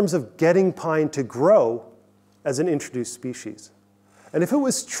 in terms of getting pine to grow as an introduced species. And if it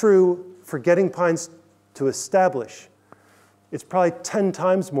was true for getting pines to establish, it's probably 10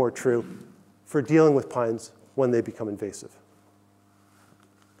 times more true for dealing with pines when they become invasive.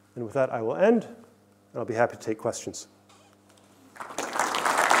 And with that, I will end, and I'll be happy to take questions.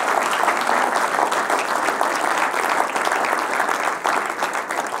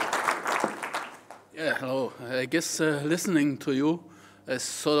 Yeah, hello. I guess listening to you, I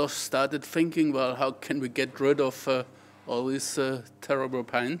sort of started thinking, well, how can we get rid of all these terrible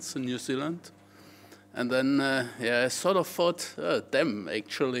pines in New Zealand? And then, yeah, I sort of thought, damn,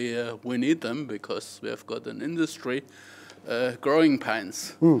 actually, we need them because we have got an industry growing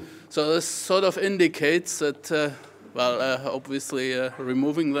pines. So this sort of indicates that, well, obviously,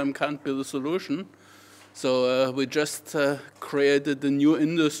 removing them can't be the solution. So we just created a new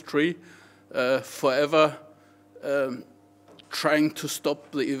industry forever trying to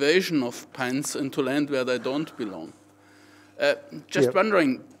stop the evasion of pines into land where they don't belong. Just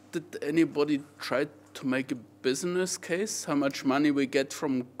wondering, did anybody try to make a business case? How much money we get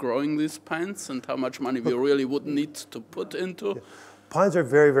from growing these pines and how much money we really would need to put into Pines are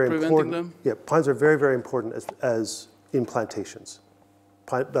very, very important. them? Yeah, pines are very, very important as in plantations.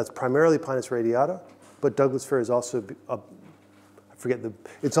 That's primarily Pinus radiata, but Douglas fir is also,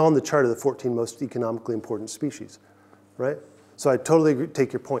 it's on the chart of the 14 most economically important species, right? So I totally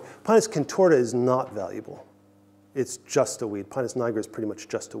take your point. Pinus contorta is not valuable. It's just a weed. Pinus nigra is pretty much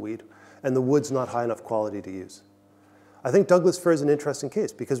just a weed. And the wood's not high enough quality to use. I think Douglas fir is an interesting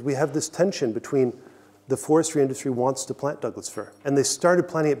case because we have this tension between the forestry industry wants to plant Douglas fir. And they started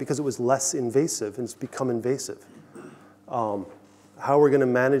planting it because it was less invasive, and it's become invasive. How we're going to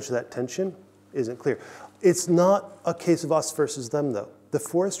manage that tension isn't clear. It's not a case of us versus them, though. The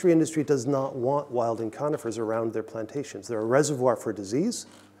forestry industry does not want wilding conifers around their plantations. They're a reservoir for disease,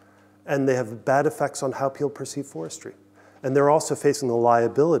 and they have bad effects on how people perceive forestry. And they're also facing the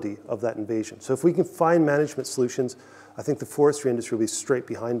liability of that invasion. So if we can find management solutions, I think the forestry industry will be straight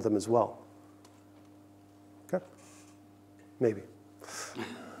behind them as well. Okay? Maybe. Question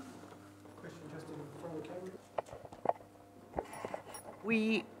just in front of the camera.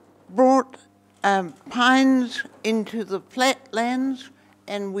 We brought pines into the flatlands,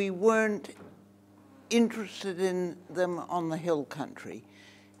 and we weren't interested in them on the hill country.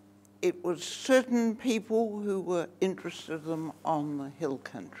 It was certain people who were interested in them on the hill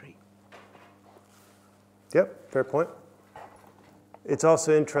country. Yep, fair point. It's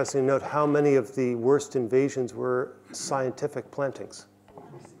also interesting to note how many of the worst invasions were scientific plantings.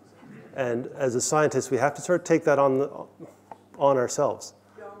 And as a scientist, we have to sort of take that on ourselves.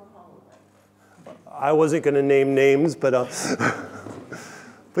 I wasn't going to name names, but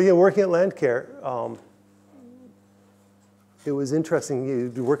but yeah, working at Landcare, it was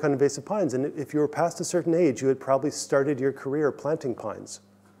interesting. You work on invasive pines, and if you were past a certain age, you had probably started your career planting pines.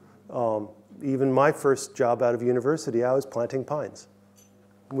 Even my first job out of university, I was planting pines.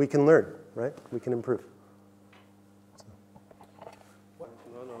 We can learn, right? We can improve.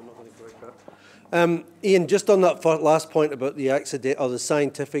 Ian, just on that last point about the accident or the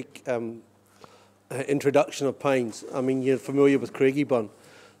scientific introduction of pines, I mean, you're familiar with Craigieburn.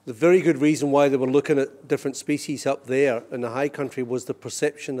 The very good reason why they were looking at different species up there in the high country was the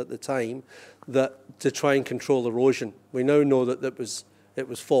perception at the time that to try and control erosion. We now know that it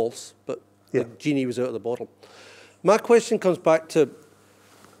was false, but the genie was out of the bottle. My question comes back to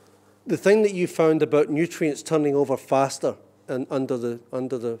the thing that you found about nutrients turning over faster and under the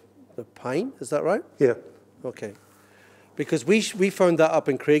pine. Is that right? Yeah. Okay. Because we found that up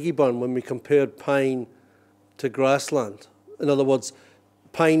in Craigieburn when we compared pine to grassland. In other words,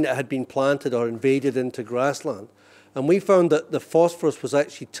 pine that had been planted or invaded into grassland. And we found that the phosphorus was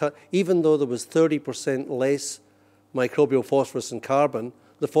actually, even though there was 30% less microbial phosphorus and carbon,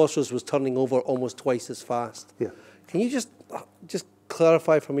 the phosphorus was turning over almost twice as fast. Yeah. Can you just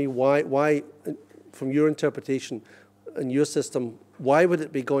clarify for me why, from your interpretation and your system, why would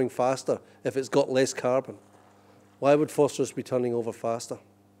it be going faster if it's got less carbon? Why would phosphorus be turning over faster?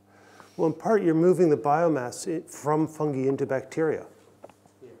 Well, in part, you're moving the biomass from fungi into bacteria.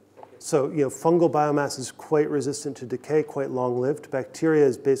 So, fungal biomass is quite resistant to decay, quite long-lived. Bacteria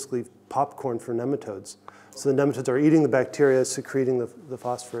is basically popcorn for nematodes. So the nematodes are eating the bacteria, secreting the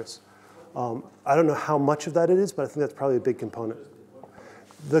phosphorus. I don't know how much of that it is, but I think that's probably a big component.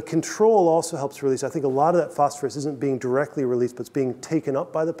 The control also helps release. I think a lot of that phosphorus isn't being directly released, but it's being taken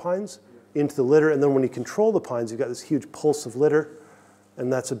up by the pines into the litter. And then when you control the pines, you've got this huge pulse of litter,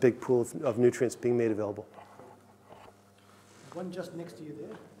 and that's a big pool of nutrients being made available. One just next to you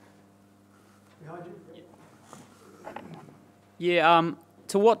there. Behind you? Yeah,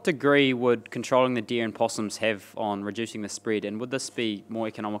 to what degree would controlling the deer and possums have on reducing the spread, and would this be more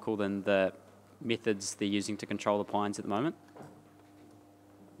economical than the methods they're using to control the pines at the moment?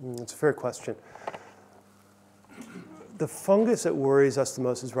 That's a fair question. The fungus that worries us the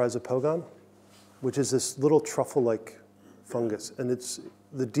most is rhizopogon, which is this little truffle-like fungus. And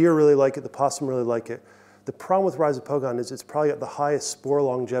the deer really like it, the possum really like it. The problem with rhizopogon is it's probably got the highest spore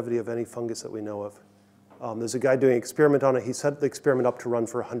longevity of any fungus that we know of. There's a guy doing an experiment on it. He set the experiment up to run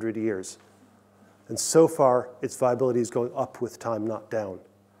for 100 years. And so far, its viability is going up with time, not down.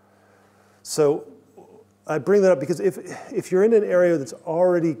 So I bring that up because if you're in an area that's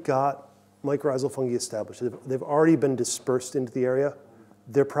already got mycorrhizal fungi established, they've already been dispersed into the area,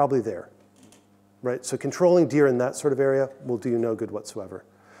 they're probably there, right? So controlling deer in that sort of area will do you no good whatsoever.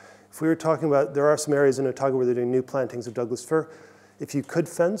 If we were talking about, there are some areas in Otago where they're doing new plantings of Douglas fir. If you could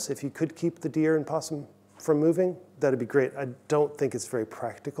fence, if you could keep the deer and possum from moving, that'd be great. I don't think it's very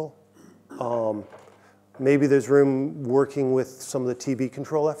practical. Maybe there's room working with some of the TB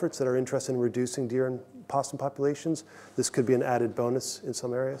control efforts that are interested in reducing deer and possum populations. This could be an added bonus in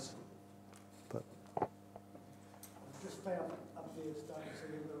some areas. But Just stay up there, starting so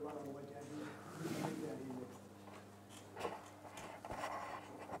you're going to run all the way down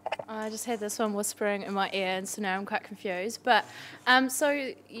here. I just had this one whispering in my ear, and so now I'm quite confused. But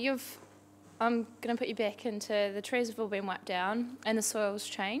so I'm going to put you back into the trees have all been wiped down and the soil's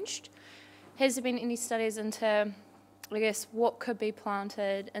changed. Has there been any studies into, I guess, what could be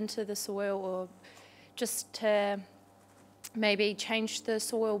planted into the soil, or just to maybe change the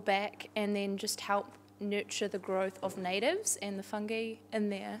soil back and then just help nurture the growth of natives and the fungi in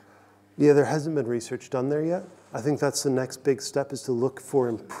there? yeah, there hasn't been research done there yet. I think that's the next big step, is to look for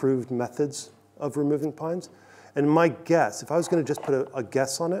improved methods of removing pines. And my guess, if I was going to just put a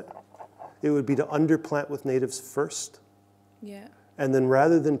guess on it, it would be to underplant with natives first. Yeah. And then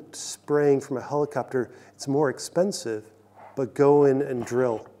rather than spraying from a helicopter, it's more expensive, but go in and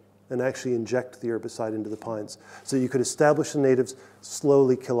drill and actually inject the herbicide into the pines. So you could establish the natives,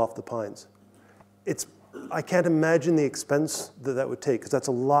 slowly kill off the pines. I can't imagine the expense that would take, because that's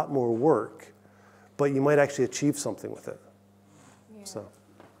a lot more work, but you might actually achieve something with it. Yeah. So.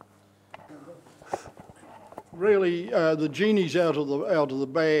 Really, the genie's out of the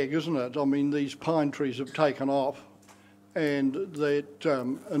bag, isn't it? I mean, these pine trees have taken off, and that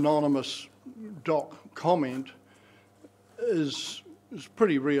anonymous doc comment is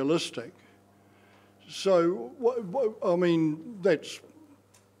pretty realistic. So, I mean, that's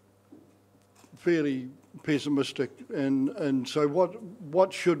fairly pessimistic. And so,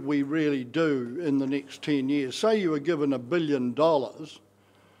 what should we really do in the next 10 years? Say you were given $1 billion.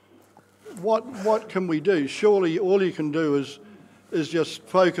 What can we do? Surely all you can do is just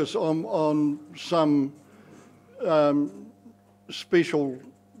focus on some special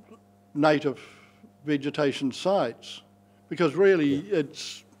native vegetation sites, because really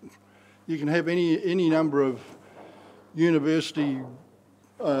it's, you can have any number of university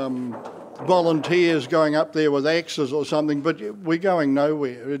volunteers going up there with axes or something, but we're going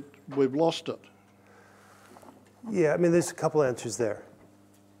nowhere. We've lost it. Yeah, I mean, there's a couple answers there.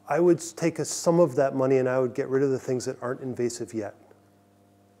 I would take some of that money and I would get rid of the things that aren't invasive yet.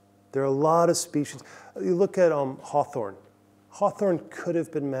 There are a lot of species. You look at hawthorn. Hawthorn could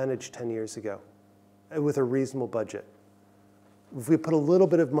have been managed 10 years ago with a reasonable budget. If we put a little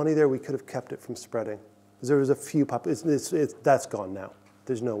bit of money there, we could have kept it from spreading. There was a few that's gone now.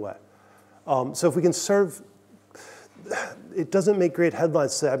 There's no way. So if we can serve, it doesn't make great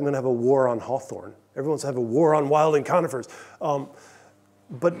headlines to say, I'm going to have a war on hawthorn. Everyone's have a war on wilding conifers.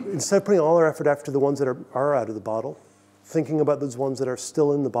 But instead of putting all our effort after the ones that are out of the bottle, thinking about those ones that are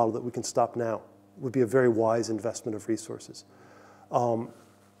still in the bottle that we can stop now would be a very wise investment of resources. And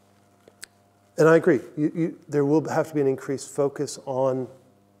I agree, there will have to be an increased focus on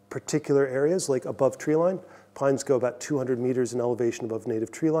particular areas like above tree line. Pines go about 200 meters in elevation above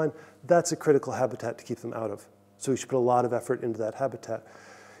native tree line. That's a critical habitat to keep them out of. So we should put a lot of effort into that habitat.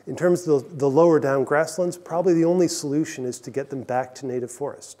 In terms of the lower down grasslands, probably the only solution is to get them back to native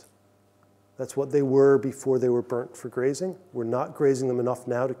forest. That's what they were before they were burnt for grazing. We're not grazing them enough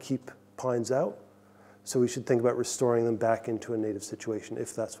now to keep pines out. So we should think about restoring them back into a native situation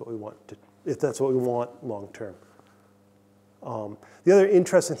if that's what we want long term. The other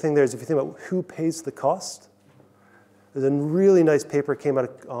interesting thing there is if you think about who pays the cost. There's a really nice paper came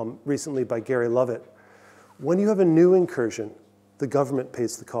out recently by Gary Lovett. When you have a new incursion, the government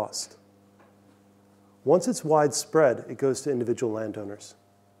pays the cost. Once it's widespread, it goes to individual landowners.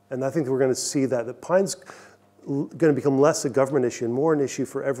 And I think that we're going to see that pine's going to become less a government issue and more an issue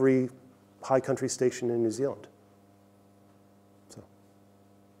for every high country station in New Zealand. So.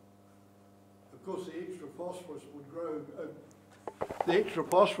 Of course, the extra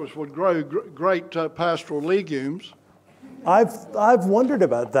phosphorus would grow great pastoral legumes. I've wondered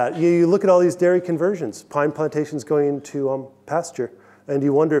about that. You look at all these dairy conversions, pine plantations going into pasture, and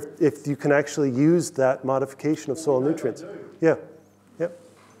you wonder if you can actually use that modification of soil nutrients. Yeah. Yep.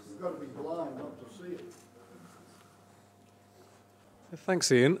 You've got to be blind not to see it.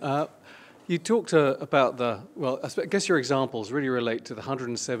 Thanks, Ian. You talked about I guess your examples really relate to the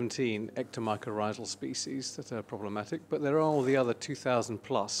 117 ectomycorrhizal species that are problematic, but there are all the other 2,000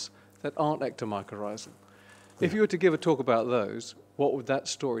 plus that aren't ectomycorrhizal. If you were to give a talk about those, what would that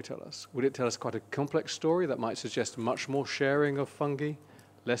story tell us? Would it tell us quite a complex story that might suggest much more sharing of fungi,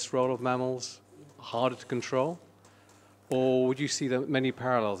 less role of mammals, harder to control? Or would you see many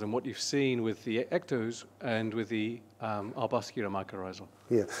parallels in what you've seen with the ectos and with the arbuscular mycorrhizal?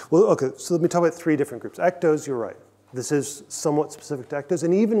 Yeah. Well, okay, so let me talk about three different groups. Ectos, you're right. This is somewhat specific to ectos.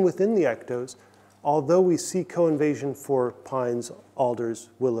 And even within the ectos, although we see co-invasion for pines, alders,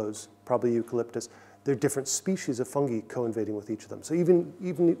 willows, probably eucalyptus, there are different species of fungi co-invading with each of them. So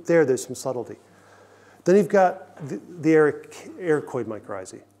even there's some subtlety. Then you've got the ericoid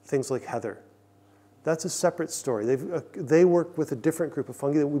mycorrhizae, things like heather. That's a separate story. They work with a different group of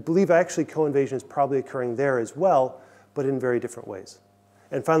fungi that we believe actually co-invasion is probably occurring there as well, but in very different ways.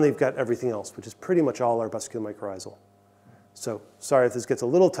 And finally, you've got everything else, which is pretty much all arbuscular mycorrhizal. So sorry if this gets a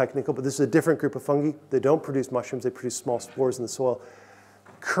little technical, but this is a different group of fungi. They don't produce mushrooms. They produce small spores in the soil.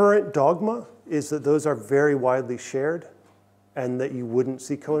 Current dogma is that those are very widely shared and that you wouldn't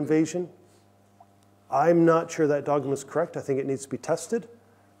see co-invasion. I'm not sure that dogma is correct. I think it needs to be tested.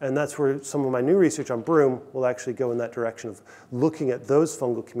 And that's where some of my new research on broom will actually go in that direction of looking at those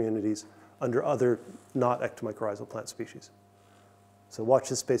fungal communities under other not ectomycorrhizal plant species. So watch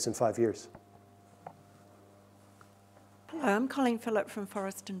this space in 5 years. Hello, I'm Colleen Phillip from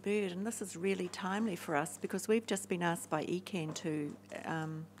Forest and Bird, and this is really timely for us because we've just been asked by ECAN to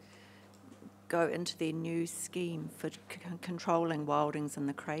go into their new scheme for controlling wildings in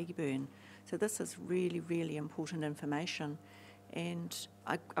the Craigieburn. So this is really, really important information. And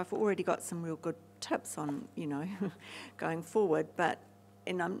I've already got some real good tips on, going forward,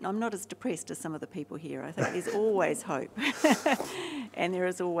 and I'm not as depressed as some of the people here. I think there's always hope. And there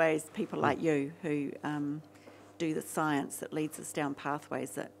is always people like you who do the science that leads us down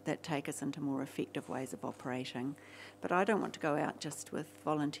pathways that take us into more effective ways of operating. But I don't want to go out just with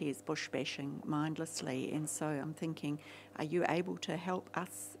volunteers bush bashing mindlessly. And so I'm thinking, are you able to help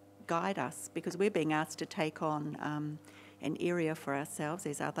us, guide us? Because we're being asked to take on an area for ourselves.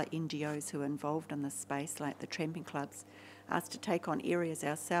 There's other NGOs who are involved in this space, like the tramping clubs, asked to take on areas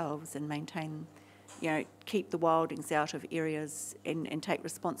ourselves and maintain keep the wildings out of areas and take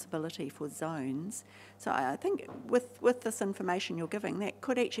responsibility for zones. So I think with this information you're giving, that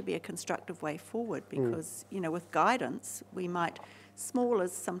could actually be a constructive way forward because, with guidance, we might, small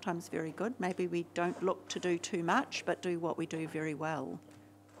is sometimes very good. Maybe we don't look to do too much, but do what we do very well.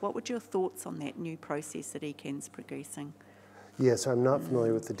 What would your thoughts on that new process that ECAN's progressing? Yes, I'm not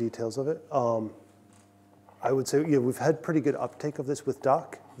familiar with the details of it. I would say, we've had pretty good uptake of this with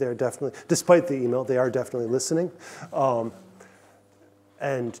DOC. They're definitely, despite the email, they are definitely listening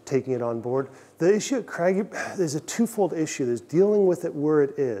and taking it on board. The issue at Craggy, there's a twofold issue. There's dealing with it where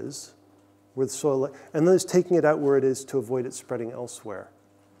it is, with soil, and then there's taking it out where it is to avoid it spreading elsewhere.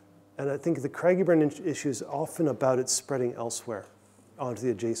 And I think the Craigieburn issue is often about it spreading elsewhere onto the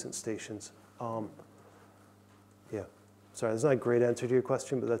adjacent stations. Yeah, sorry, that's not a great answer to your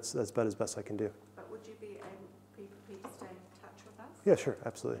question, but that's about as best I can do. But would you be prepared to stay in touch with us? Yeah, sure,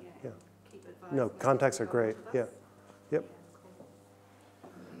 absolutely, yeah. Keep advising No, us contacts as are we go great, into yeah. this? Yep.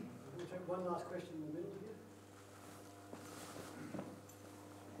 We'll take one last question in the middle here.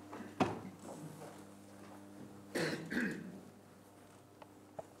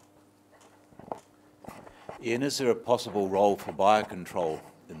 Ian, is there a possible role for biocontrol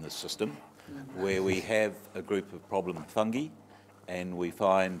in this system where we have a group of problem fungi and we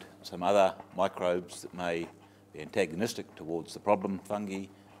find some other microbes that may be antagonistic towards the problem fungi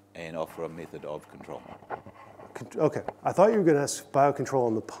and offer a method of control? Okay, I thought you were going to ask biocontrol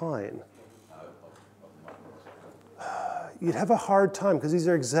on the pine. You'd have a hard time because these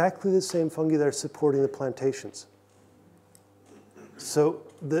are exactly the same fungi that are supporting the plantations. So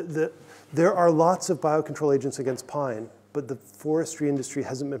there are lots of biocontrol agents against pine, but the forestry industry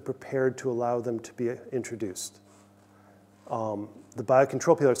hasn't been prepared to allow them to be introduced. The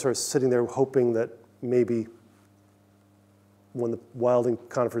biocontrol people are sort of sitting there hoping that maybe when the wilding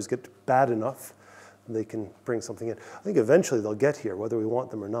conifers get bad enough, they can bring something in. I think eventually they'll get here, whether we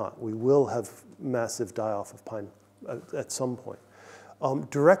want them or not. We will have massive die-off of pine at some point.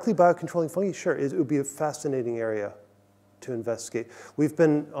 Directly biocontrolling fungi, sure, it would be a fascinating area to investigate. We've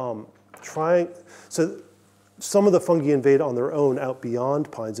been trying, so some of the fungi invade on their own out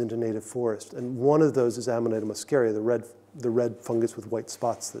beyond pines into native forest, and one of those is Amanita muscaria, the red fungus with white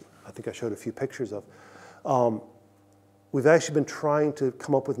spots that I think I showed a few pictures of. We've actually been trying to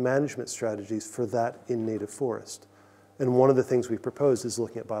come up with management strategies for that in native forest. And one of the things we proposed is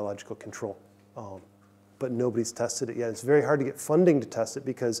looking at biological control. But nobody's tested it yet. It's very hard to get funding to test it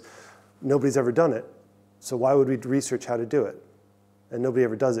because nobody's ever done it. So why would we research how to do it? And nobody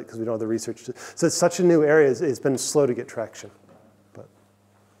ever does it because we don't have the research. So it's such a new area, it's been slow to get traction. But.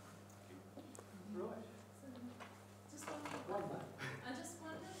 I just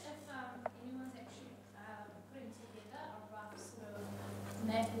wondered if anyone's actually putting together a rough sort of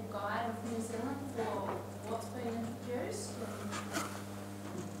map or guide of New Zealand for what's being introduced.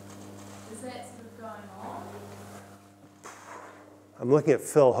 Is that sort of going on? I'm looking at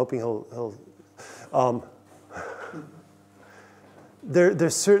Phil, hoping he'll there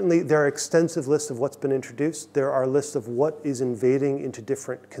are extensive lists of what's been introduced. There are lists of what is invading into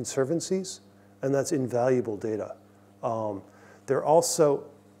different conservancies, and that's invaluable data. There are also,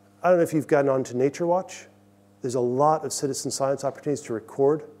 I don't know if you've gotten onto Nature Watch. There's a lot of citizen science opportunities to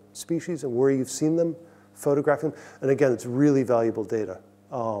record species and where you've seen them, photographing them, and again, it's really valuable data.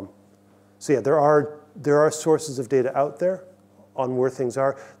 So yeah, there are sources of data out there on where things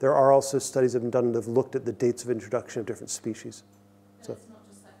are. There are also studies that have been done that have looked at the dates of introduction of different species. So, it's not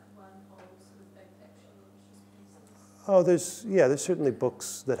just like one whole sort of big picture, it's just pieces. oh, there's certainly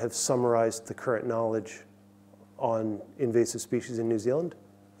books that have summarized the current knowledge on invasive species in New Zealand.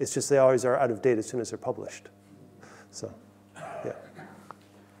 It's just they always are out of date as soon as they're published. So, yeah.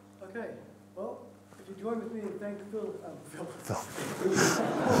 Okay, well, if you join with me in thanking Phil.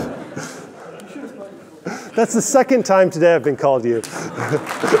 You should have spoken before. That's the second time today I've been called you. Just before we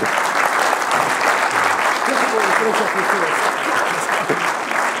finish up this